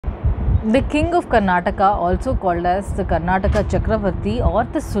The king of Karnataka, also called as the Karnataka Chakravarti or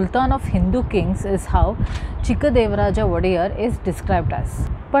the Sultan of Hindu kings, is how Chikkadevaraja Wodeyar is described as.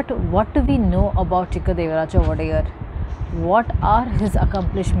 But what do we know about Chikkadevaraja Wodeyar? What are his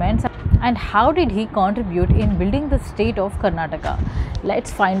accomplishments and how did he contribute in building the state of Karnataka?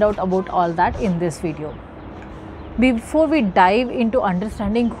 Let's find out about all that in this video. Before we dive into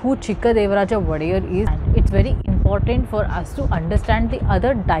understanding who Chikkadevaraja Wodeyar is, it's very important for us to understand the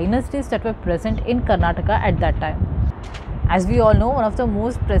other dynasties that were present in Karnataka at that time. As we all know, one of the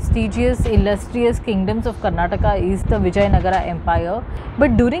most prestigious, illustrious kingdoms of Karnataka is the Vijayanagara Empire.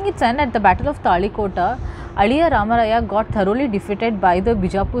 But during its end at the Battle of Talikota, Aliya Ramaraya got thoroughly defeated by the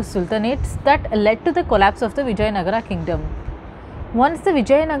Bijapur Sultanates that led to the collapse of the Vijayanagara kingdom. Once the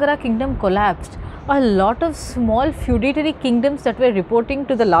Vijayanagara kingdom collapsed, a lot of small feudatory kingdoms that were reporting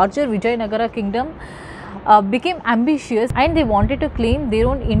to the larger Vijayanagara kingdom became ambitious and they wanted to claim their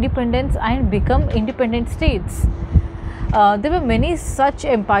own independence and become independent states. There were many such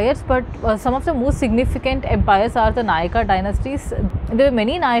empires, but some of the most significant empires are the Nayaka dynasties. There were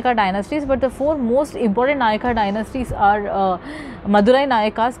many Nayaka dynasties, but the four most important Nayaka dynasties are Madurai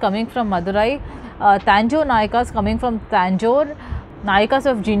Nayakas coming from Madurai, Tanjore Nayakas coming from Tanjore, Nayakas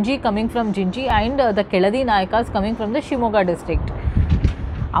of Gingee coming from Gingee, and the Keladi Nayakas coming from the Shimogga district.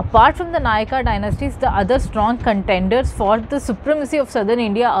 Apart from the Nayaka dynasties, the other strong contenders for the supremacy of southern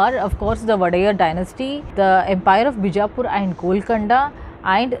India are of course the Wodeyar dynasty, the empire of Bijapur and Golconda,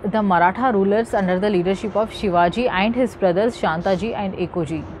 and the Maratha rulers under the leadership of Shivaji and his brothers Shantaji and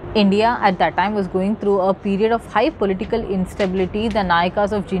Ekoji. India at that time was going through a period of high political instability. The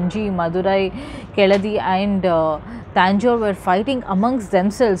Nayakas of Gingee, Madurai, Keladi and Tanjore were fighting amongst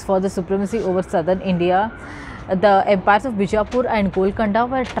themselves for the supremacy over southern India. The empires of Bijapur and Golconda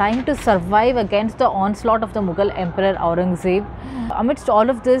were trying to survive against the onslaught of the Mughal Emperor Aurangzeb. Amidst all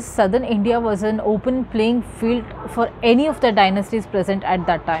of this, southern India was an open playing field for any of the dynasties present at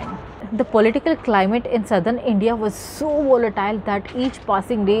that time. The political climate in southern India was so volatile that each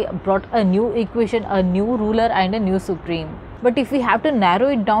passing day brought a new equation, a new ruler and a new supreme. But if we have to narrow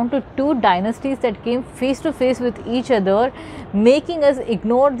it down to two dynasties that came face to face with each other, making us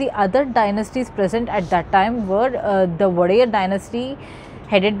ignore the other dynasties present at that time, were the Wodeyar dynasty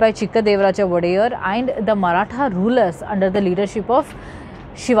headed by Chikkadevaraja Wodeyar and the Maratha rulers under the leadership of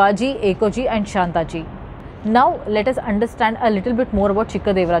Shivaji, Ekoji and Shantaji. Now let us understand a little bit more about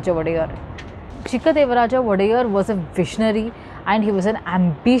Chikkadevaraja Wodeyar. Chikkadevaraja Wodeyar was a visionary and he was an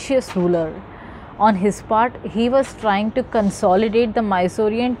ambitious ruler. On his part, he was trying to consolidate the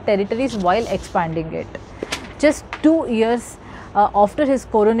Mysorean territories while expanding it. Just 2 years after his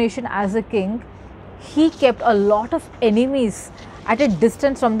coronation as a king, he kept a lot of enemies at a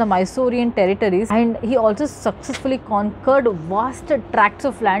distance from the Mysorean territories, and he also successfully conquered vast tracts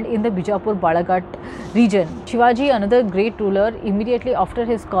of land in the Bijapur Balaghat region. Shivaji, another great ruler, immediately after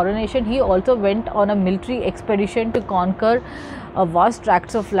his coronation, he also went on a military expedition to conquer vast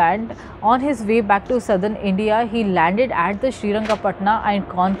tracts of land. On his way back to southern India, he landed at the Srirangapatna and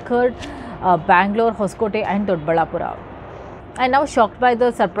conquered Bangalore, Hoskote and Dodballapura. And now, shocked by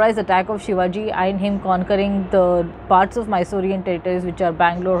the surprise attack of Shivaji and him conquering the parts of Mysorean territories which are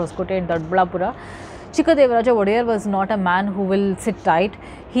Bangalore, Hoskote and Dodballapura, Chikkadevaraja Wodeyar was not a man who will sit tight.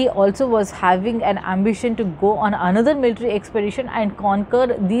 He also was having an ambition to go on another military expedition and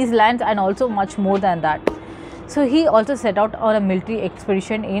conquer these lands and also much more than that. So he also set out on a military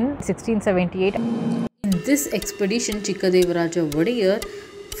expedition in 1678. In this expedition, Chikkadevaraja Wodeyar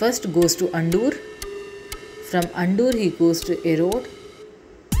first goes to Untold. From Untold he goes to Erode.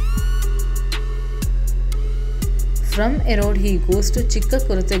 From Erode he goes to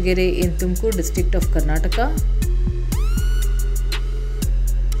Chikkadevaraja in Tumkur district of Karnataka.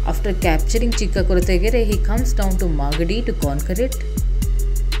 After capturing Chikkadevaraja, he comes down to Magadi to conquer it.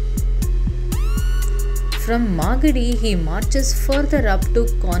 From Magadi he marches further up to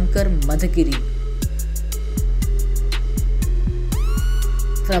conquer Madagiri.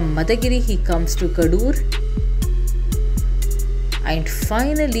 From Madagiri he comes to Kadur. And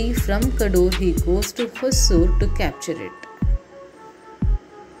finally from Kadur he goes to Hosur to capture it.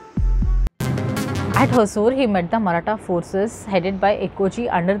 At Hosur he met the Maratha forces headed by Ekoji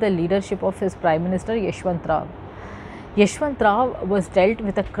under the leadership of his Prime Minister Yashwantrao. Yashwantrao was dealt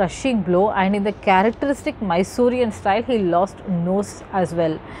with a crushing blow, and in the characteristic Mysorean style he lost nose as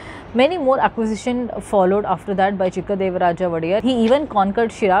well. Many more acquisitions followed after that by Chikkadevaraja Wodeyar. He even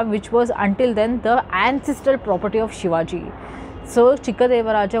conquered Shira, which was until then the ancestral property of Shivaji. So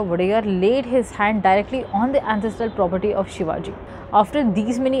Chikkadevaraja Wodeyar laid his hand directly on the ancestral property of Shivaji. After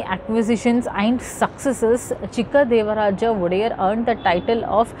these many acquisitions and successes, Chikkadevaraja Wodeyar earned the title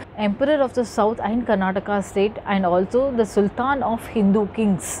of emperor of the south and Karnataka state, and also the sultan of Hindu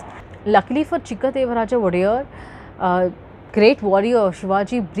kings. Luckily for Chikkadevaraja Wodeyar, great warrior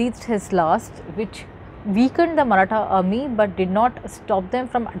Shivaji breathed his last, which weakened the Maratha army but did not stop them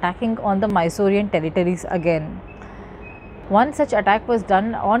from attacking on the Mysorean territories again. One such attack was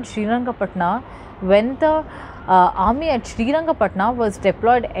done on Srirangapatna. When the army at Srirangapatna was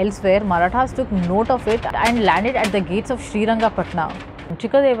deployed elsewhere, Marathas took note of it and landed at the gates of Srirangapatna.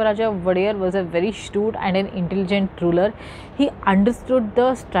 Chikkadevaraja Wodeyar was a very shrewd and an intelligent ruler. He understood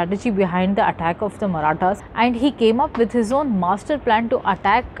the strategy behind the attack of the Marathas, and he came up with his own master plan to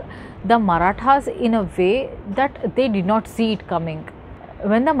attack the Marathas in a way that they did not see it coming.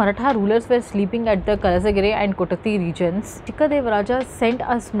 When the Maratha rulers were sleeping at the Kalasagiri and Kotati regions, Chikkadevaraja sent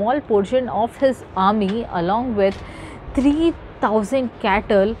a small portion of his army along with 3,000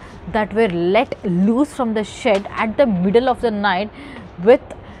 cattle that were let loose from the shed at the middle of the night with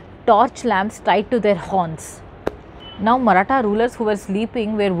torch lamps tied to their horns. Now Maratha rulers who were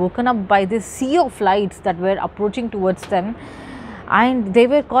sleeping were woken up by this sea of lights that were approaching towards them, and they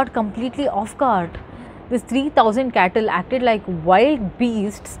were caught completely off guard. These 3,000 cattle acted like wild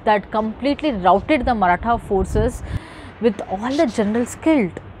beasts that completely routed the Maratha forces with all the generals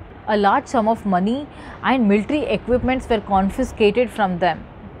killed. A large sum of money and military equipments were confiscated from them.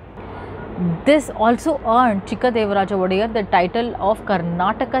 This also earned Chikkadevaraja Wodeyar the title of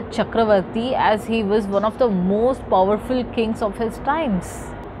Karnataka Chakravarti, as he was one of the most powerful kings of his times.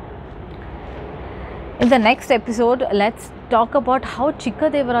 In the next episode, let's talk about how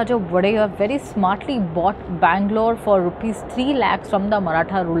Chikkadevaraja Wodeyar very smartly bought Bangalore for rupees 3 lakhs from the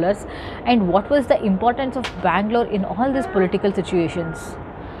Maratha rulers, and what was the importance of Bangalore in all these political situations.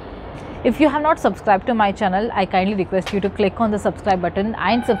 If you have not subscribed to my channel, I kindly request you to click on the subscribe button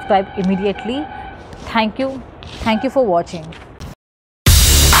and subscribe immediately. Thank you. Thank you for watching.